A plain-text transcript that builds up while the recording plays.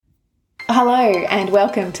Hello and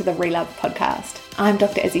welcome to the Relove podcast. I'm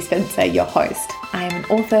Dr. Ezzy Spencer, your host. I am an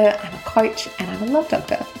author, I'm a coach, and I'm a love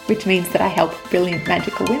doctor, which means that I help brilliant,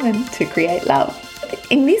 magical women to create love.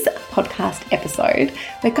 In this podcast episode,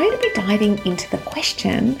 we're going to be diving into the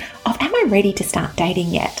question of, am I ready to start dating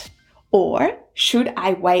yet? Or should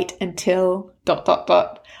I wait until ...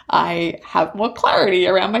 I have more clarity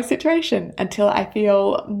around my situation, until I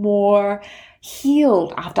feel more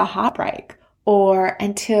healed after heartbreak, or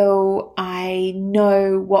until I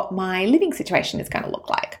know what my living situation is going to look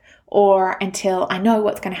like, or until I know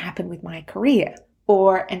what's going to happen with my career,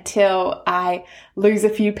 or until I lose a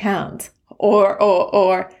few pounds,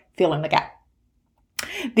 or fill in the gap.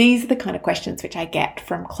 These are the kind of questions which I get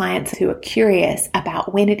from clients who are curious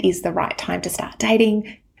about when it is the right time to start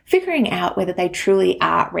dating, figuring out whether they truly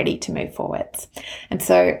are ready to move forwards. And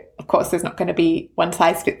so, of course, there's not going to be one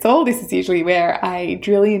size fits all. This is usually where I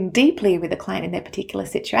drill in deeply with a client in their particular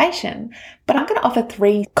situation. But I'm going to offer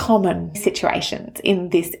 3 common situations in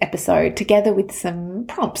this episode, together with some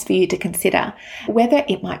prompts for you to consider whether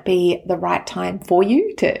it might be the right time for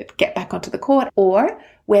you to get back onto the court, or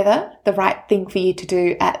whether the right thing for you to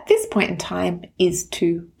do at this point in time is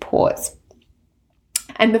to pause.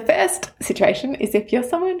 And the first situation is if you're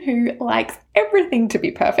someone who likes everything to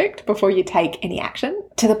be perfect before you take any action,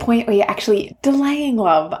 to the point where you're actually delaying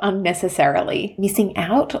love unnecessarily, missing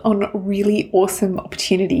out on really awesome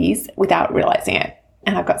opportunities without realizing it.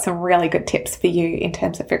 And I've got some really good tips for you in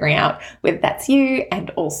terms of figuring out whether that's you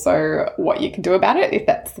and also what you can do about it if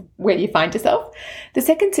that's where you find yourself. The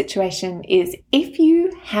second situation is if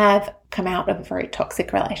you have come out of a very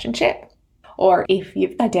toxic relationship, or if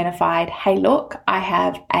you've identified, hey, look, I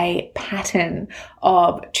have a pattern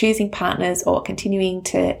of choosing partners or continuing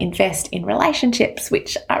to invest in relationships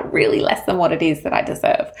which are really less than what it is that I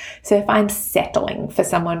deserve. So if I'm settling for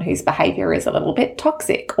someone whose behavior is a little bit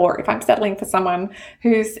toxic, or if I'm settling for someone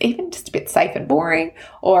who's even just a bit safe and boring,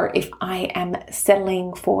 or if I am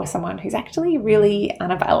settling for someone who's actually really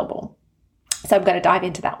unavailable. So I'm going to dive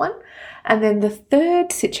into that one. And then the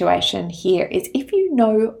third situation here is if you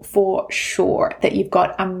know for sure that you've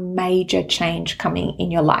got a major change coming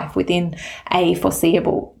in your life within a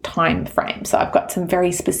foreseeable time frame. So I've got some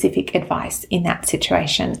very specific advice in that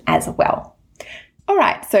situation as well. All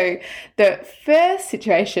right, so the first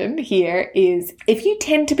situation here is if you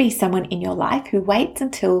tend to be someone in your life who waits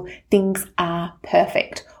until things are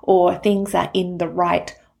perfect or things are in the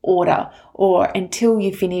right order, or until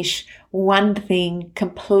you finish one thing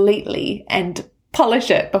completely and polish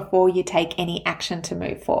it before you take any action to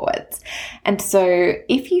move forwards. And so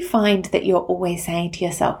if you find that you're always saying to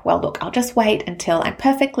yourself, well, look, I'll just wait until I'm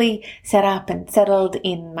perfectly set up and settled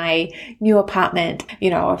in my new apartment,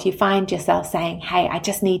 or if you find yourself saying, hey, I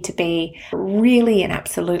just need to be really and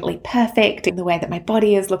absolutely perfect in the way that my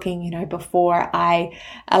body is looking, before I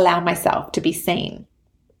allow myself to be seen.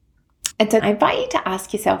 And so I invite you to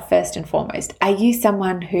ask yourself first and foremost, are you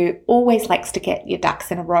someone who always likes to get your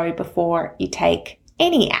ducks in a row before you take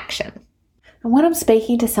any action? And when I'm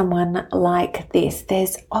speaking to someone like this,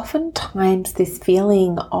 there's oftentimes this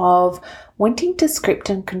feeling of wanting to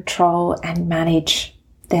script and control and manage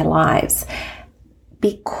their lives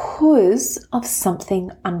because of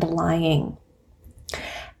something underlying.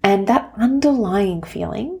 And that underlying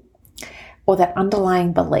feeling, or that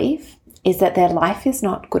underlying belief, is that their life is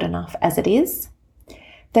not good enough as it is,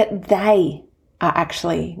 that they are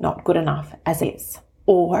actually not good enough as is,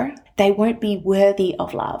 or they won't be worthy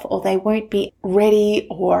of love, or they won't be ready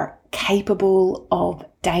or capable of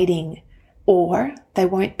dating, or they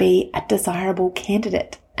won't be a desirable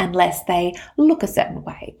candidate unless they look a certain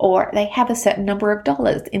way, or they have a certain number of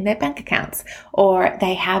dollars in their bank accounts, or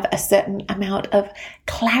they have a certain amount of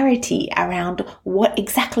clarity around what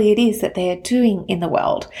exactly it is that they're doing in the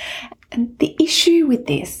world. And the issue with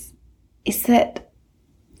this is that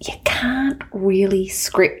you can't really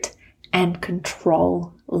script and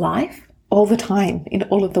control life all the time in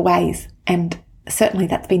all of the ways. And certainly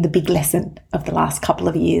that's been the big lesson of the last couple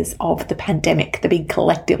of years of the pandemic, the big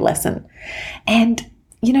collective lesson. And,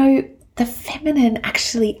 the feminine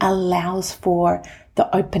actually allows for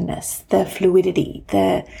the openness, the fluidity,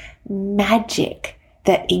 the magic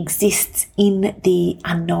that exists in the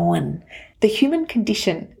unknown. The human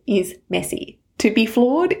condition is messy. To be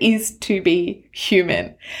flawed is to be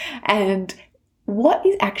human. And what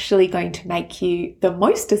is actually going to make you the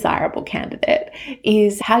most desirable candidate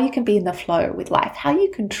is how you can be in the flow with life, how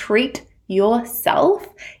you can treat yourself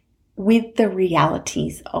with the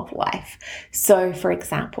realities of life. So, for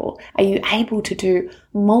example, are you able to do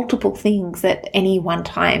multiple things at any one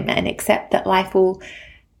time and accept that life will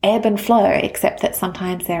ebb and flow, except that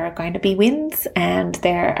sometimes there are going to be wins and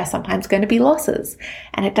there are sometimes going to be losses.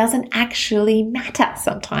 And it doesn't actually matter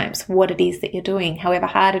sometimes what it is that you're doing, however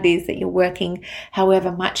hard it is that you're working,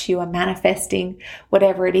 however much you are manifesting,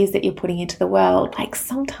 whatever it is that you're putting into the world. Like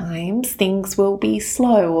sometimes things will be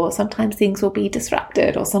slow, or sometimes things will be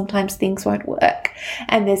disrupted, or sometimes things won't work.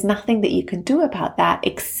 And there's nothing that you can do about that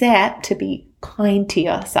except to be kind to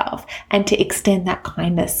yourself and to extend that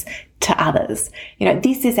kindness to others.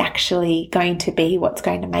 This is actually going to be what's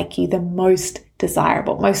going to make you the most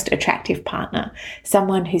desirable, most attractive partner.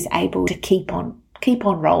 Someone who's able to keep on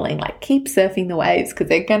rolling, like keep surfing the waves, because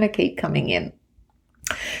they're going to keep coming in.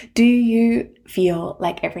 Do you feel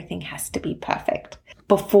like everything has to be perfect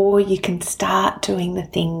before you can start doing the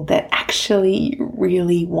thing that actually you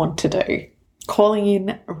really want to do? Calling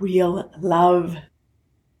in real love.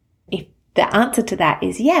 If the answer to that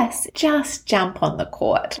is yes, just jump on the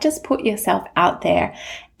court. Just put yourself out there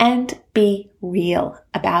and be real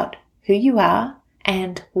about who you are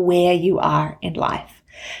and where you are in life.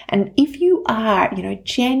 And if you are,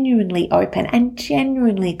 genuinely open and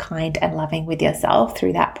genuinely kind and loving with yourself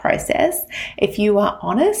through that process, if you are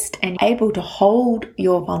honest and able to hold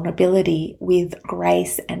your vulnerability with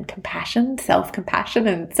grace and compassion, self-compassion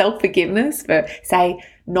and self-forgiveness for, say,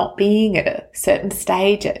 not being at a certain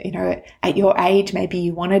stage, at your age, maybe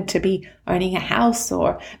you wanted to be owning a house,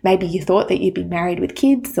 or maybe you thought that you'd be married with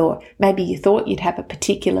kids, or maybe you thought you'd have a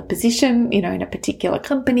particular position, in a particular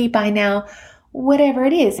company by now. Whatever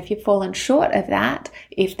it is, if you've fallen short of that,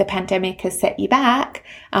 if the pandemic has set you back,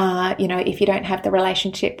 if you don't have the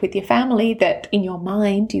relationship with your family that in your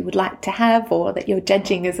mind you would like to have, or that you're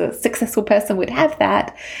judging as a successful person would have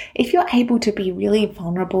that, if you're able to be really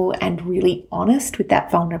vulnerable and really honest with that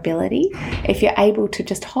vulnerability, if you're able to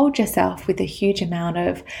just hold yourself with a huge amount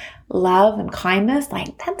of love and kindness,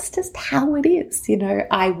 like that's just how it is.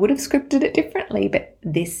 I would have scripted it differently, but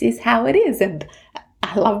this is how it is. And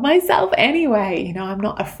I love myself anyway. I'm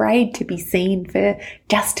not afraid to be seen for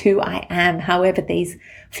just who I am, however these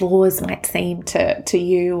flaws might seem to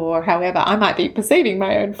you, or however I might be perceiving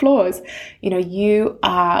my own flaws. You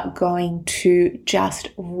are going to just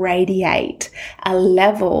radiate a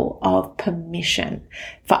level of permission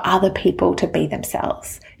for other people to be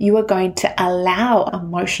themselves. You are going to allow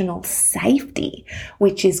emotional safety,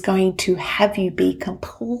 which is going to have you be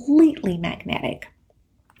completely magnetic.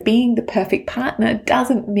 Being the perfect partner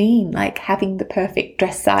doesn't mean like having the perfect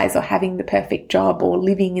dress size, or having the perfect job, or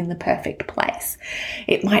living in the perfect place.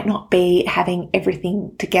 It might not be having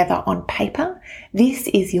everything together on paper. This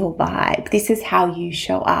is your vibe. This is how you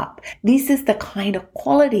show up. This is the kind of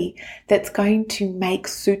quality that's going to make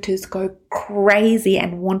suitors go crazy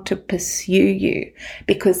and want to pursue you,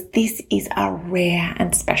 because this is a rare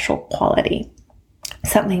and special quality.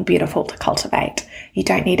 Something beautiful to cultivate. You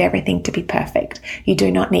don't need everything to be perfect. You do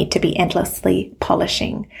not need to be endlessly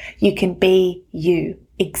polishing. You can be you,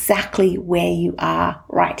 exactly where you are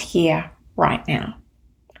right here, right now.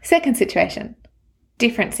 Second situation,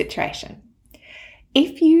 different situation.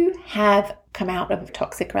 If you have come out of a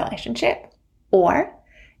toxic relationship, or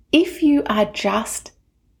if you are just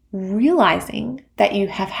realizing that you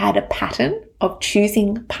have had a pattern of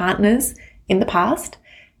choosing partners in the past,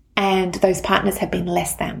 and those partners have been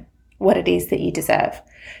less than what it is that you deserve.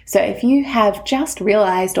 So if you have just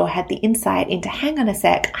realized or had the insight into, hang on a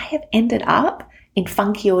sec, I have ended up in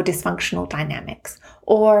funky or dysfunctional dynamics,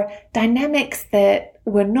 or dynamics that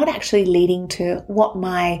were not actually leading to what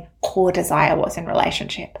my core desire was in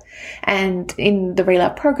relationship. And in the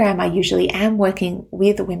Relove program, I usually am working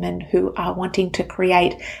with women who are wanting to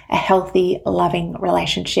create a healthy, loving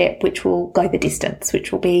relationship, which will go the distance,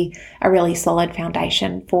 which will be a really solid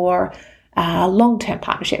foundation for long-term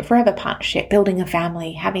partnership, forever partnership, building a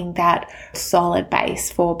family, having that solid base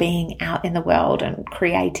for being out in the world and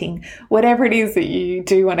creating whatever it is that you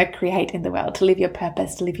do want to create in the world, to live your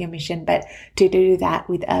purpose, to live your mission, but to do that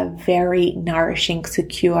with a very nourishing,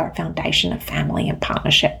 secure foundation of family and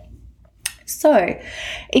partnership. So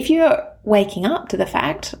if you're waking up to the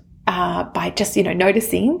fact by just,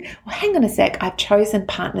 noticing, well, hang on a sec, I've chosen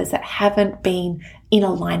partners that haven't been in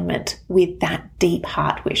alignment with that deep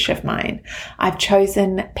heart wish of mine. I've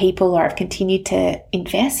chosen people, or I've continued to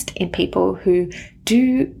invest in people who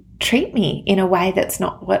do treat me in a way that's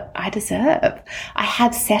not what I deserve. I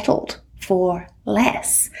have settled for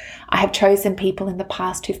less. I have chosen people in the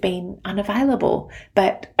past who've been unavailable,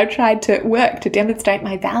 but I've tried to work to demonstrate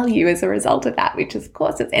my value as a result of that, which of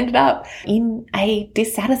course has ended up in a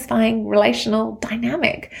dissatisfying relational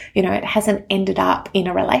dynamic. It hasn't ended up in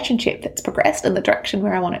a relationship that's progressed in the direction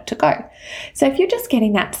where I want it to go. So if you're just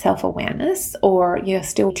getting that self-awareness, or you're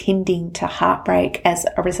still tending to heartbreak as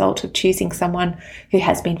a result of choosing someone who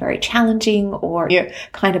has been very challenging, or you're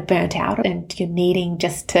kind of burnt out and you're needing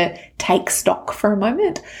just to take stock for a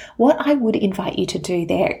moment, what I would invite you to do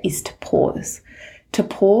there is to pause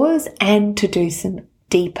and to do some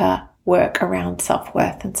deeper work around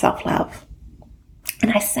self-worth and self-love.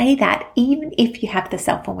 And I say that even if you have the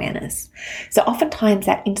self-awareness. So oftentimes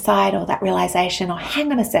that insight or that realization, or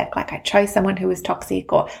hang on a sec, like I chose someone who was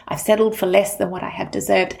toxic, or I've settled for less than what I have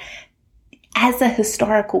deserved, as a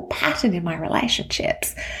historical pattern in my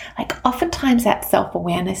relationships, like oftentimes that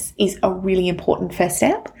self-awareness is a really important first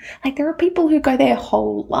step. Like there are people who go their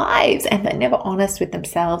whole lives and they're never honest with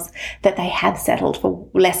themselves that they have settled for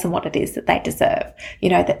less than what it is that they deserve,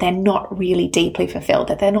 that they're not really deeply fulfilled,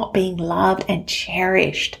 that they're not being loved and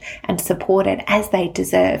cherished and supported as they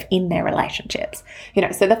deserve in their relationships.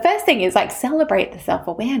 So the first thing is like celebrate the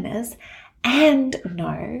self-awareness, and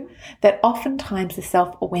know that oftentimes the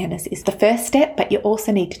self-awareness is the first step, but you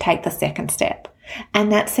also need to take the second step.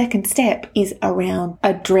 And that second step is around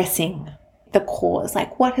addressing the cause.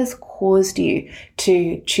 Like what has caused you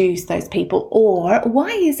to choose those people? Or why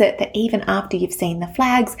is it that even after you've seen the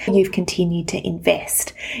flags, you've continued to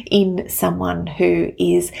invest in someone who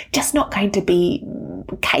is just not going to be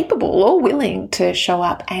capable or willing to show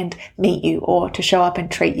up and meet you, or to show up and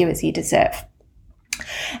treat you as you deserve?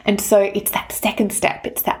 And so it's that second step,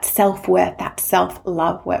 it's that self-worth, that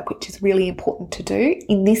self-love work, which is really important to do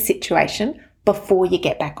in this situation before you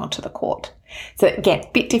get back onto the court. So again,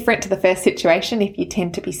 a bit different to the first situation if you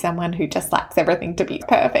tend to be someone who just likes everything to be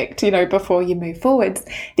perfect, before you move forwards.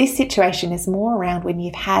 This situation is more around when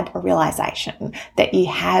you've had a realization that you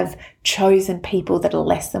have chosen people that are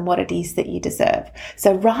less than what it is that you deserve.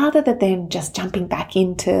 So rather than just jumping back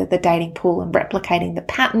into the dating pool and replicating the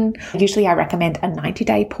pattern, usually I recommend a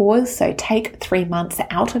 90-day pause. So take 3 months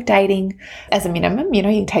out of dating as a minimum. You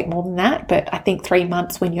can take more than that, but I think 3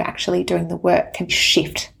 months when you're actually doing the work can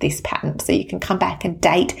shift this pattern. So you can come back and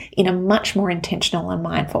date in a much more intentional and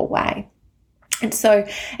mindful way. And so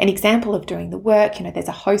an example of doing the work, there's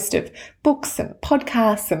a host of books and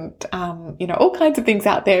podcasts and, all kinds of things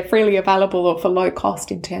out there freely available or for low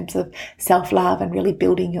cost in terms of self-love and really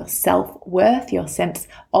building your self-worth, your sense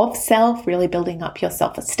of self, really building up your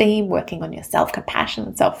self-esteem, working on your self-compassion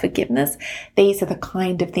and self-forgiveness. These are the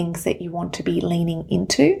kind of things that you want to be leaning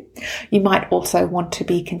into. You might also want to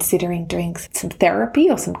be considering doing some therapy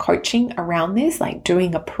or some coaching around this, like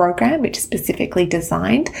doing a program which is specifically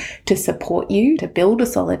designed to support you to build a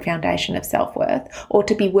solid foundation of self-worth, or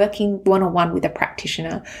to be working one-on-one with a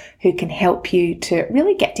practitioner who can help you to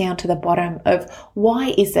really get down to the bottom of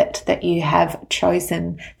why is it that you have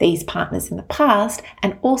chosen these partners in the past,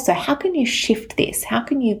 and also how can you shift this? How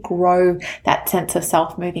can you grow that sense of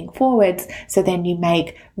self moving forwards so then you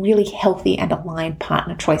make really healthy and aligned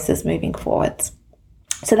partner choices moving forwards?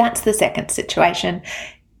 So that's the second situation.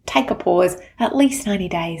 Take a pause, at least 90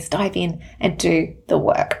 days, dive in and do the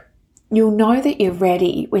work. You'll know that you're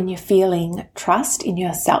ready when you're feeling trust in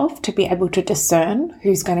yourself to be able to discern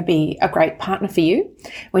who's going to be a great partner for you,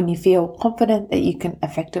 when you feel confident that you can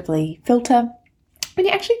effectively filter, when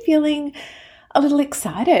you're actually feeling a little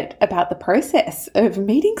excited about the process of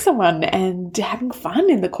meeting someone and having fun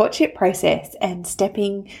in the courtship process and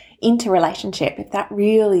stepping into relationship, if that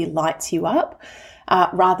really lights you up.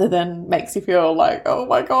 Rather than makes you feel like, oh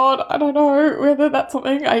my God, I don't know whether that's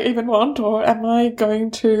something I even want, or am I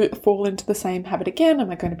going to fall into the same habit again? Am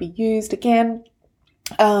I going to be used again?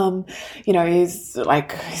 Is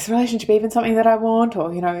this relationship even something that I want?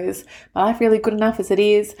 Or, is my life really good enough as it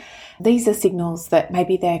is? These are signals that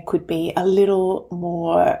maybe there could be a little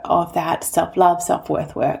more of that self-love,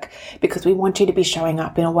 self-worth work, because we want you to be showing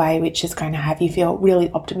up in a way which is going to have you feel really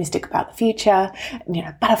optimistic about the future.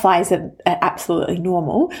 Butterflies are absolutely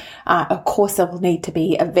normal. Of course, there will need to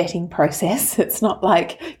be a vetting process. It's not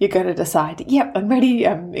like you're going to decide, yep, I'm ready,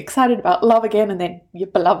 I'm excited about love again, and then your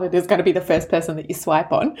beloved is going to be the first person that you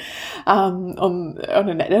swipe on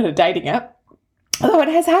a dating app. Although it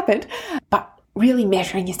has happened, but really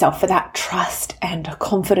measuring yourself for that trust and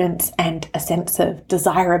confidence and a sense of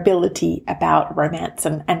desirability about romance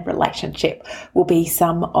and relationship will be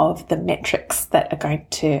some of the metrics that are going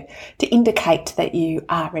to indicate that you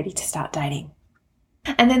are ready to start dating.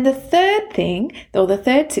 And then the third thing, or the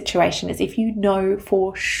third situation, is if you know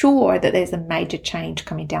for sure that there's a major change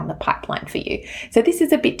coming down the pipeline for you. So this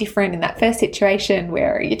is a bit different in that first situation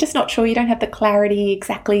where you're just not sure, you don't have the clarity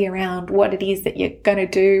exactly around what it is that you're going to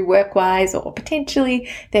do work-wise, or potentially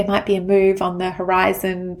there might be a move on the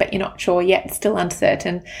horizon, but you're not sure yet, it's still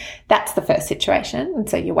uncertain. That's the first situation. And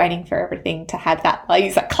so you're waiting for everything to have that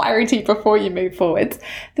clarity before you move forwards.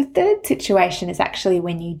 The third situation is actually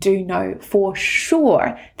when you do know for sure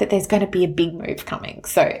that there's going to be a big move coming.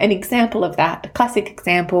 So an example of that, a classic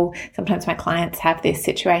example, sometimes my clients have this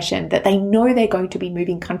situation that they know they're going to be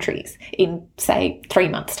moving countries in, say, 3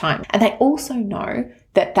 months' time. And they also know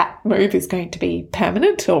that that move is going to be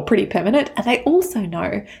permanent or pretty permanent. And they also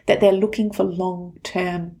know that they're looking for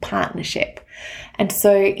long-term partnership. And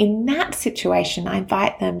so in that situation, I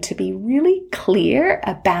invite them to be really clear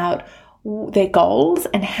about their goals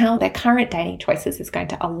and how their current dating choices is going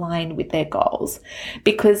to align with their goals.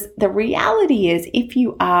 Because the reality is, if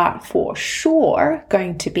you are for sure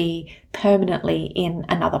going to be permanently in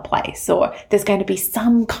another place, or there's going to be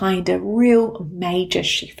some kind of real major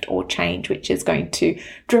shift or change which is going to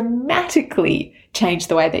dramatically change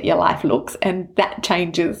the way that your life looks, and that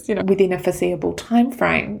changes, within a foreseeable time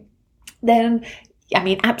frame, then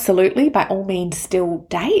absolutely, by all means, still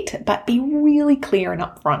date, but be really clear and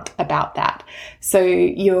upfront about that. So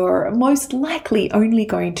you're most likely only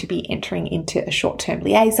going to be entering into a short-term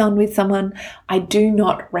liaison with someone. I do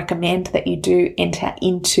not recommend that you do enter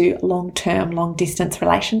into long-term, long-distance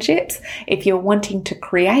relationships. If you're wanting to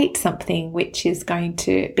create something which is going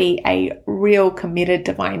to be a real committed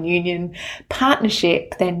divine union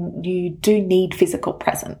partnership, then you do need physical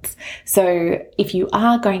presence. So if you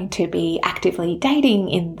are going to be actively dating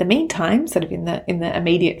in the meantime, sort of in the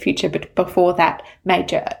immediate future, but before that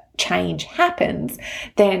major change happens,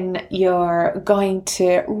 then you're going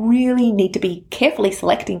to really need to be carefully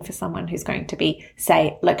selecting for someone who's going to be,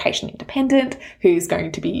 say, location independent, who's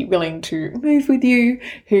going to be willing to move with you,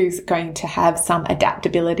 who's going to have some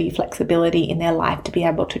adaptability, flexibility in their life to be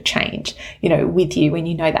able to change, with you when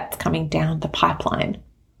you know that's coming down the pipeline.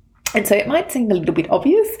 And so it might seem a little bit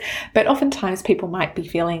obvious, but oftentimes people might be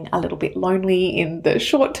feeling a little bit lonely in the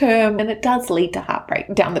short term, and it does lead to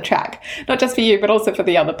heartbreak down the track, not just for you, but also for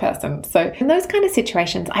the other person. So in those kind of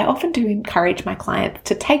situations, I often do encourage my clients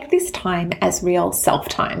to take this time as real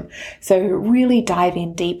self-time. So really dive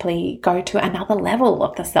in deeply, go to another level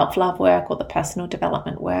of the self-love work or the personal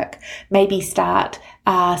development work. Maybe start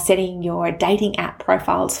setting your dating app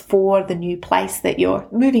profiles for the new place that you're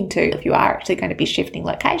moving to. If you are actually going to be shifting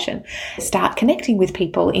location, start connecting with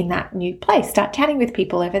people in that new place, start chatting with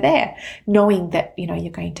people over there, knowing that,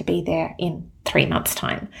 you're going to be there in 3 months'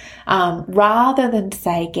 time, rather than,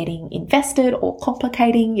 say, getting invested or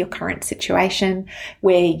complicating your current situation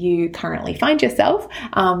where you currently find yourself.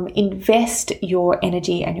 Invest your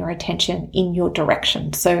energy and your attention in your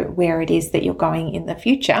direction. So where it is that you're going in the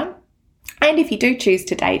future. And if you do choose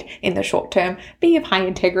to date in the short term, be of high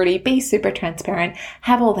integrity, be super transparent,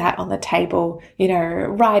 have all that on the table,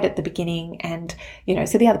 right at the beginning, and,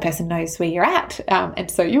 so the other person knows where you're at. And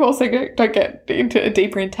so you also don't get into a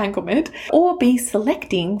deeper entanglement, or be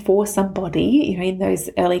selecting for somebody, in those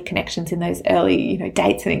early connections, in those early,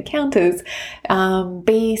 dates and encounters,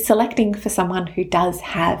 be selecting for someone who does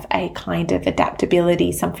have a kind of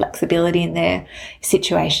adaptability, some flexibility in their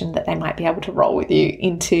situation that they might be able to roll with you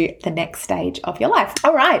into the next stage of your life.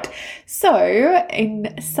 All right. So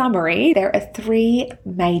in summary, there are 3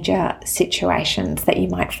 major situations that you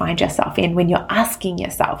might find yourself in when you're asking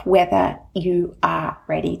yourself whether you are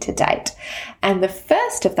ready to date. And the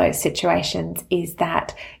first of those situations is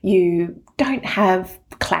that you don't have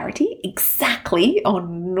clarity exactly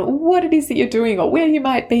on what it is that you're doing, or where you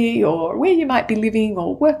might be, or where you might be living,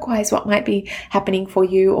 or work-wise what might be happening for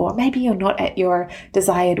you, or maybe you're not at your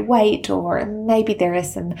desired weight, or maybe there are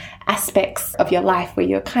some aspects of your life where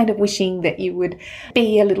you're kind of wishing that you would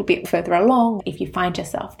be a little bit further along. If you find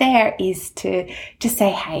yourself there, is to just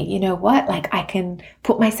say, hey, you know what, I can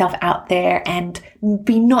put myself out there and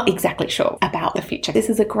be not exactly sure about the future. This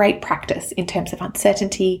is a great practice in terms of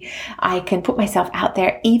uncertainty. I can put myself out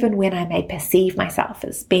there even when I may perceive myself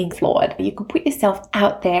as being flawed. You can put yourself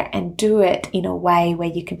out there and do it in a way where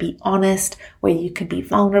you can be honest, where you can be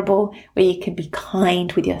vulnerable, where you can be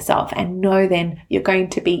kind with yourself, and know then you're going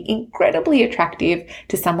to be incredibly incredibly attractive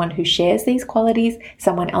to someone who shares these qualities,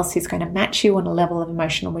 someone else who's going to match you on a level of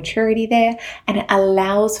emotional maturity there. And it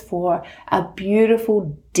allows for a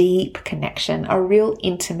beautiful, deep connection, a real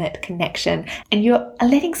intimate connection. And you're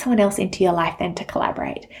letting someone else into your life then to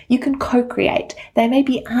collaborate. You can co-create. There may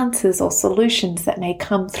be answers or solutions that may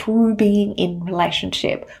come through being in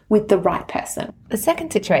relationship with the right person. The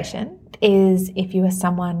second situation is if you are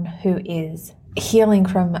someone who is healing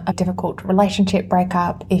from a difficult relationship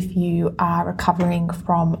breakup, if you are recovering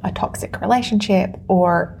from a toxic relationship,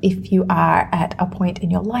 or if you are at a point in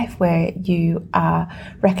your life where you are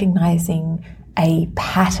recognizing a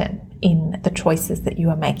pattern in the choices that you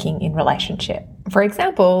are making in relationship. For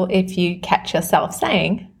example, if you catch yourself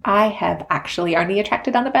saying, I have actually only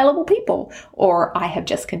attracted unavailable people, or I have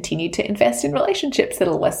just continued to invest in relationships that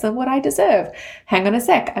are less than what I deserve. Hang on a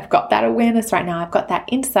sec. I've got that awareness right now. I've got that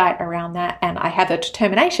insight around that, and I have a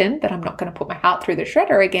determination that I'm not going to put my heart through the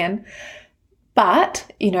shredder again.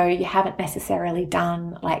 But, you haven't necessarily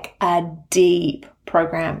done like a deep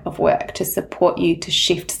program of work to support you to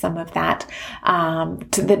shift some of that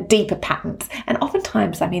to the deeper patterns. And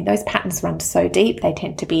oftentimes, those patterns run so deep, they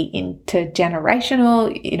tend to be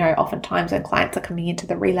intergenerational. Oftentimes when clients are coming into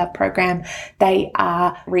the Relove program, they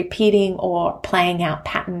are repeating or playing out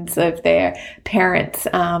patterns of their parents,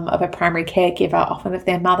 of a primary caregiver, often of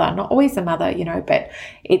their mother, not always the mother, but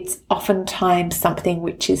it's oftentimes something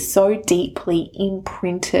which is so deeply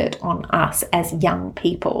imprinted on us as young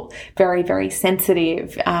people, very, very sensitive,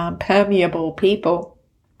 permeable people.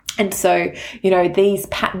 And so, these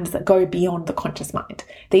patterns that go beyond the conscious mind,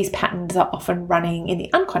 these patterns are often running in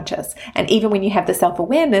the unconscious. And even when you have the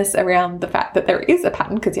self-awareness around the fact that there is a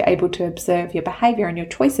pattern, because you're able to observe your behavior and your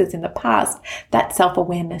choices in the past, that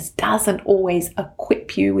self-awareness doesn't always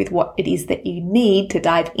equip you with what it is that you need to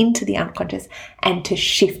dive into the unconscious and to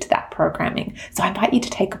shift that programming. So I invite you to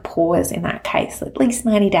take a pause in that case, at least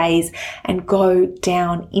 90 days, and go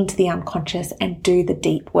down into the unconscious and do the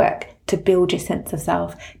deep work to build your sense of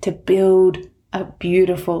self, to build a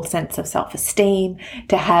beautiful sense of self-esteem,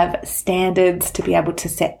 to have standards, to be able to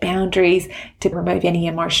set boundaries, to remove any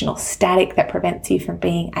emotional static that prevents you from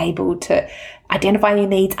being able to identify your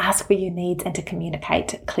needs, ask for your needs, and to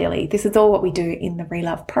communicate clearly. This is all what we do in the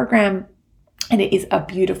Relove program. And it is a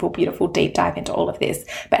beautiful, beautiful deep dive into all of this.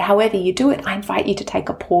 But however you do it, I invite you to take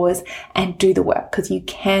a pause and do the work, because you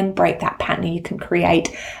can break that pattern and you can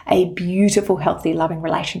create a beautiful, healthy, loving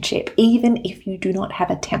relationship, even if you do not have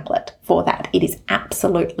a template for that. It is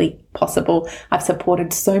absolutely possible. I've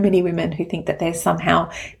supported so many women who think that they're somehow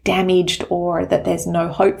damaged or that there's no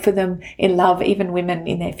hope for them in love, even women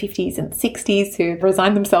in their 50s and 60s who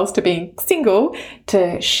resign themselves to being single,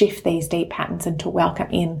 to shift these deep patterns and to welcome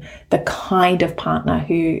in the kind of partner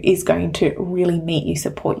who is going to really meet you,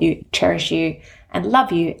 support you, cherish you, and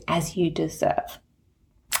love you as you deserve.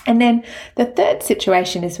 And then the third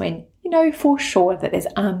situation is when you know for sure that there's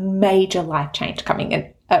a major life change coming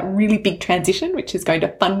in, a really big transition, which is going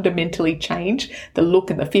to fundamentally change the look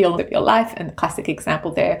and the feel of your life. And the classic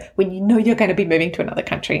example there, when you know you're going to be moving to another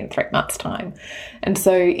country in 3 months' time. And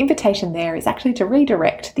so invitation there is actually to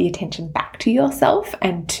redirect the attention back to yourself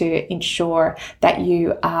and to ensure that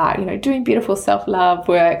you are, doing beautiful self-love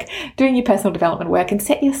work, doing your personal development work, and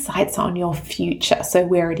set your sights on your future. So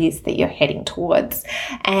where it is that you're heading towards.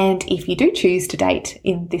 And if you do choose to date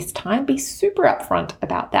in this time, be super upfront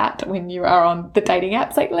about that when you are on the dating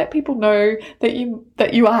apps. Like, let people know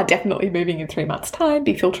that you are definitely moving in 3 months' time.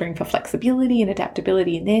 Be filtering for flexibility and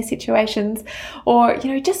adaptability in their situations, or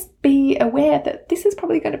just be aware that this is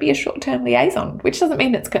probably going to be a short-term liaison, which doesn't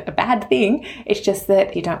mean it's a bad thing. It's just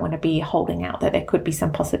that you don't want to be holding out that there could be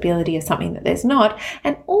some possibility of something that there's not.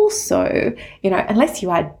 And also, unless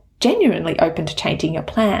you are genuinely open to changing your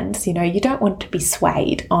plans, you don't want to be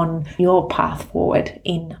swayed on your path forward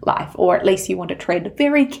in life, or at least you want to tread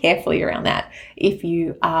very carefully around that if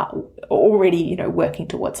you are already, working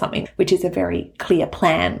towards something, which is a very clear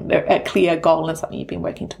plan, a clear goal, and something you've been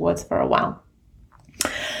working towards for a while.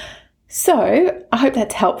 So I hope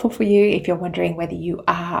that's helpful for you if you're wondering whether you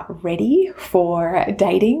are ready for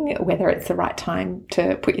dating, whether it's the right time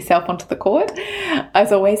to put yourself onto the court.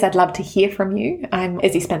 As always, I'd love to hear from you. I'm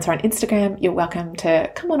Ezzy Spencer on Instagram. You're welcome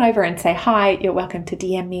to come on over and say hi. You're welcome to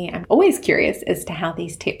DM me. I'm always curious as to how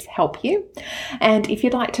these tips help you. And if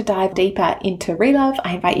you'd like to dive deeper into Relove,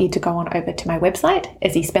 I invite you to go on over to my website,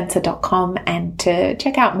 ezzyspencer.com, and to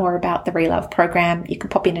check out more about the Relove program. You can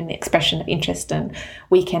pop in an expression of interest and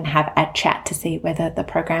we can have a chat to see whether the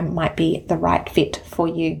program might be the right fit for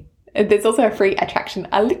you. There's also a free attraction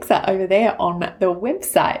elixir over there on the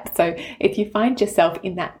website. So if you find yourself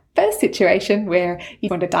in that first situation where you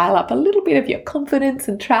want to dial up a little bit of your confidence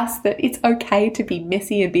and trust that it's okay to be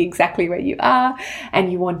messy and be exactly where you are,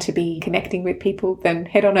 and you want to be connecting with people, then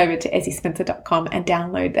head on over to EzzySpencer.com and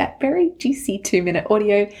download that very juicy 2-minute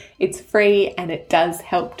audio. It's free and it does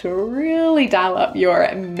help to really dial up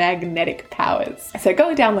your magnetic powers. So go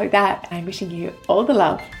and download that. I'm wishing you all the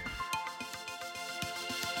love